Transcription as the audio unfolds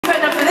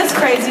was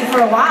crazy for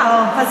a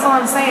while. That's all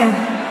I'm saying.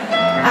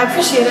 I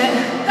appreciate it.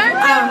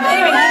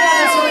 Anyway, he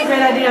had this really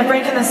great idea of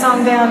breaking the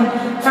song down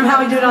from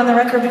how we do it on the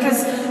record,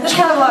 because there's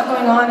kind of a lot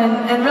going on,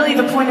 and really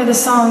the point of the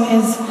song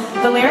is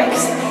the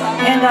lyrics.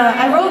 And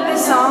I wrote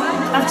this song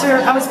after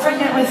I was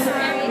pregnant with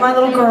my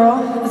little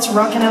girl that's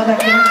rocking out back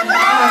there.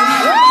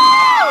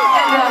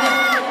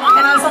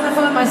 And I was on the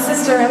phone with my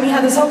sister, and we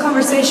had this whole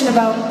conversation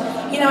about,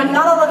 you know,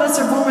 not all of us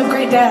are born with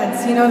great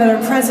dads, you know, that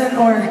are present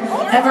or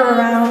ever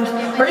around,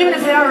 or even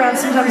if they are around,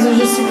 sometimes they're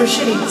just super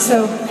shitty.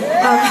 So,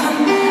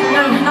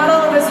 not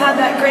all of us had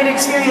that great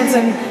experience,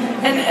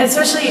 and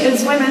especially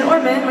as women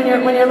or men,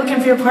 when you're looking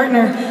for your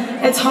partner,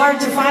 it's hard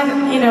to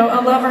find, you know,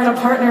 a lover and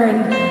a partner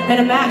and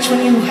a match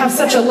when you have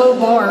such a low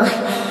bar,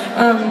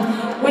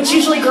 which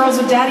usually girls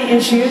with daddy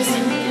issues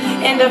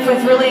end up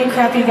with really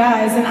crappy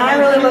guys. And I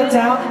really looked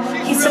out.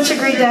 He's such a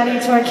great daddy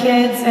to our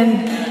kids,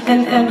 and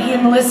he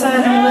and Melissa's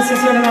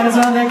here tonight as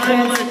well, their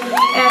kids,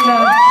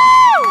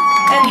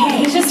 and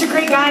he's just a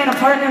great guy and a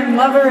partner and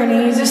lover, and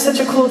he's just such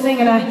a cool thing.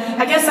 And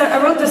I guess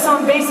I wrote the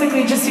song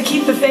basically just to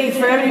keep the faith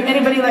for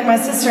anybody like my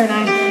sister and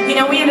I. You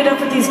know, we ended up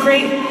with these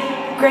great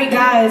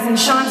guys, and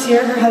Sean's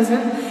here, her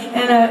husband,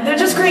 and they're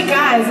just great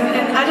guys,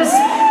 and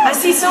I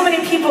see so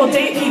many people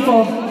date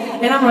people,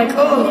 and I'm like,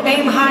 oh,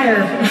 aim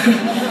higher.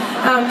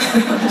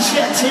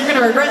 Shit, you're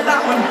gonna regret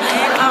that one.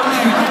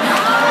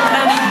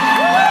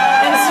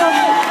 And so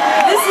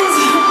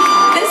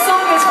this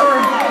song is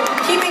for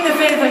keeping the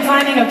faith and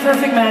finding a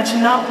perfect match,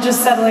 and not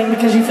just settling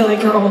because you feel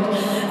like you're old.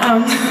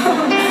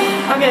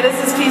 Okay, this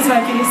is Piece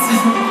by Piece.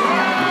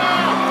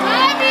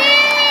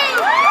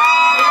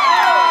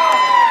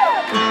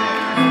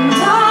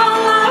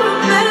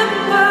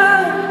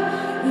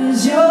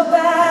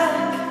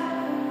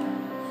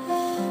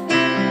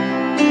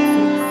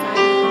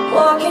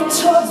 Walking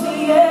towards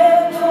the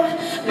airport,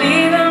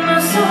 leaving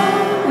us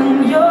all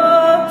in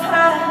your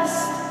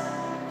past.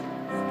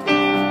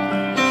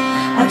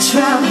 I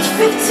traveled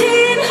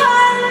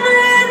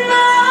 1,500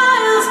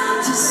 miles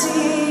to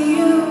see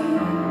you.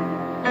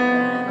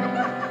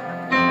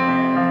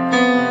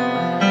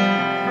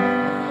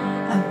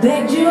 I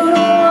begged you to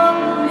want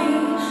me,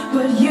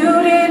 but you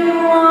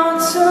didn't want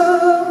to.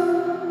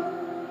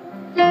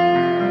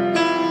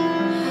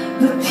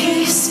 But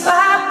piece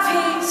by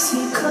piece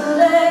you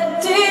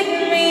collected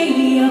me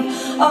up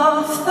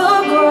off the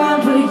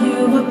ground where you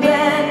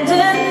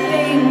abandoned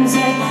things,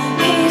 and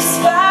piece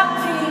by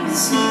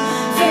piece you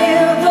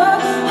fill the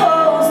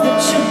holes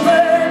that you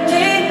burned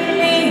in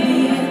me.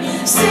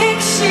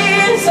 6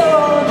 years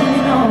old,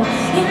 you know,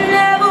 he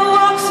never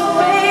walks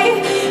away,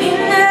 he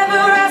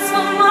never asks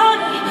for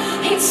money,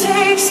 he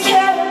takes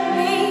care of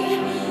me,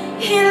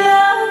 he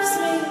loves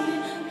me.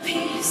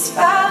 Piece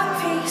by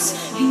piece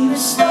he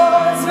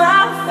restores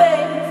my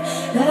faith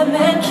that a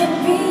man can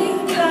be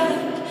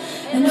kind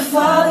and a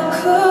father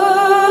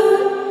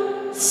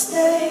could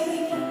stay.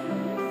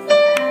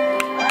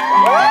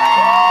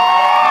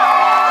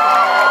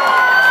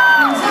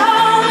 And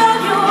all of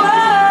your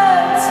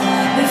words,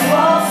 they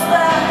fall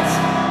flat,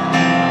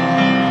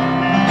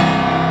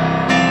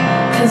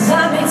 'cause I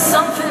made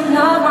something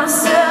of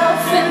myself,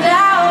 and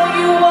now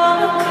you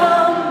wanna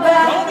come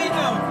back.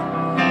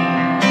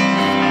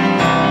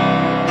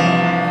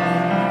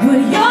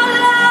 But your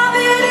love,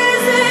 it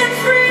isn't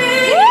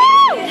free,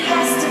 it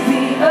has to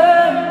be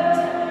earned.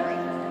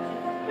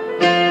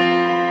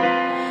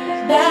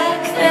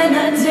 Back then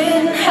I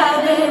didn't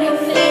have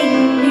anything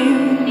you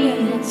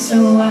needed, so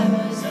I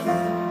was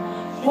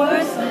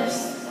worthless.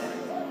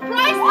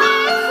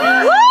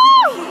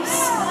 Piece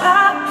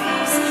by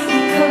piece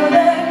you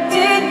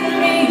collected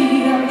me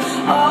up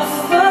off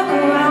the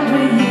ground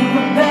where you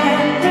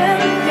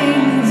abandoned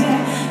things,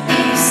 and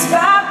piece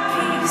by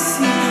piece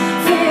you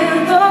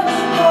filled the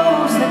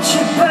holes that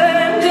you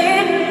burned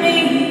in me.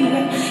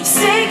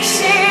 6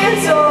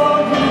 years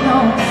old, you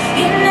know,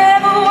 he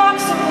never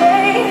walks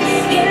away,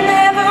 he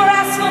never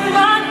asks for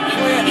money,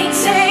 he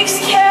takes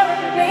care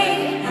of me,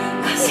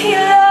 'cause he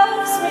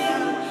loves me.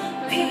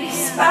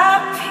 Piece by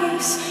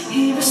piece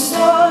he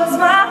restores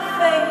my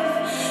faith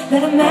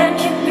that a man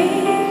can be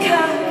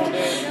kind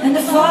and a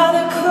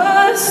father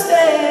could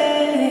stay.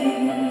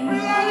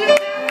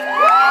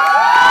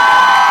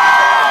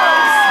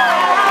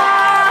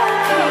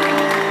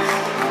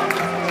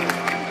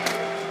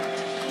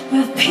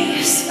 Well,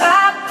 piece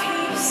by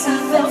piece I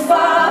fell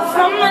far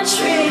from the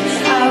tree.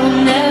 I will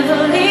never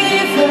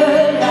leave her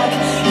like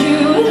you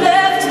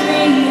left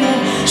me,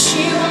 and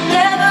she will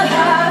never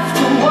have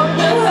to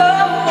wonder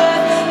her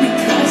worth,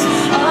 because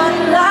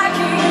unlike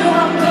you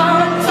I'm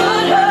gonna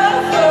put her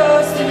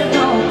first. And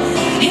no,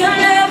 he'll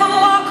never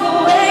walk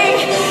away,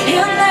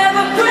 he'll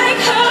never break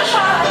her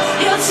heart,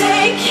 he'll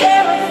take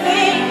care of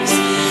things,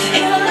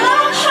 he'll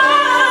love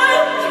her.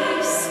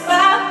 Piece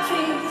by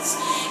piece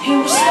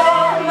he'll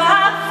restore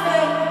my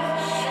faith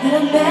that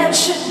a man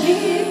should be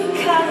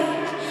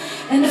kind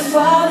and a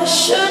father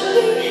should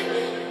be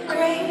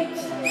great.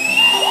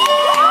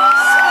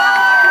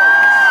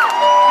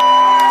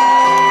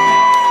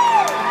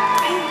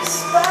 Piece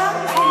by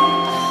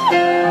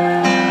piece.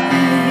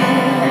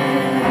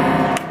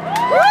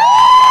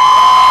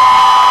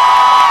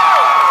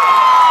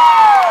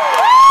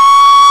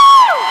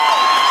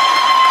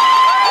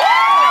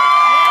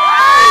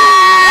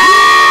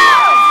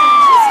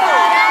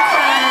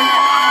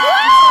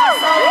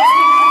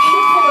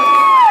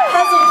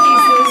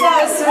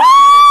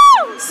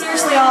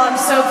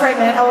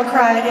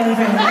 cry at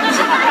anything.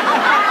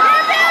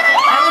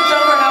 I looked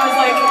over and I was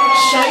like,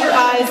 shut your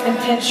eyes and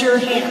pinch your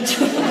hand.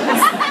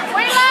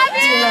 We love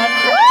you!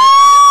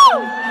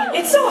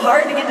 It's so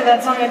hard to get to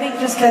that song, I think,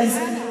 just because,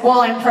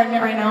 well, I'm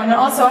pregnant right now, and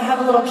also I have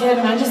a little kid,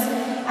 and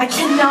I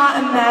cannot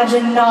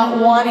imagine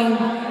not wanting,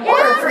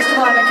 or first of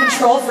all, I'm a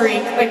control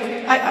freak. Like,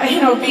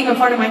 you know, being a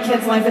part of my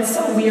kid's life, it's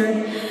so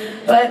weird.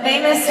 But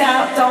they missed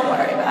out, don't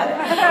worry about it.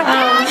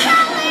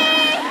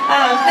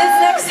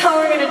 This next song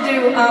we're going to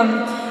do,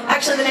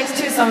 actually the next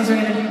two songs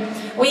we're going to do,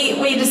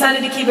 we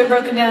decided to keep it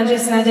broken down,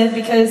 Jason and I did,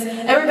 because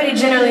everybody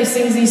generally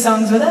sings these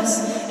songs with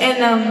us. And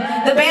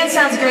the band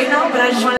sounds great now, but I just want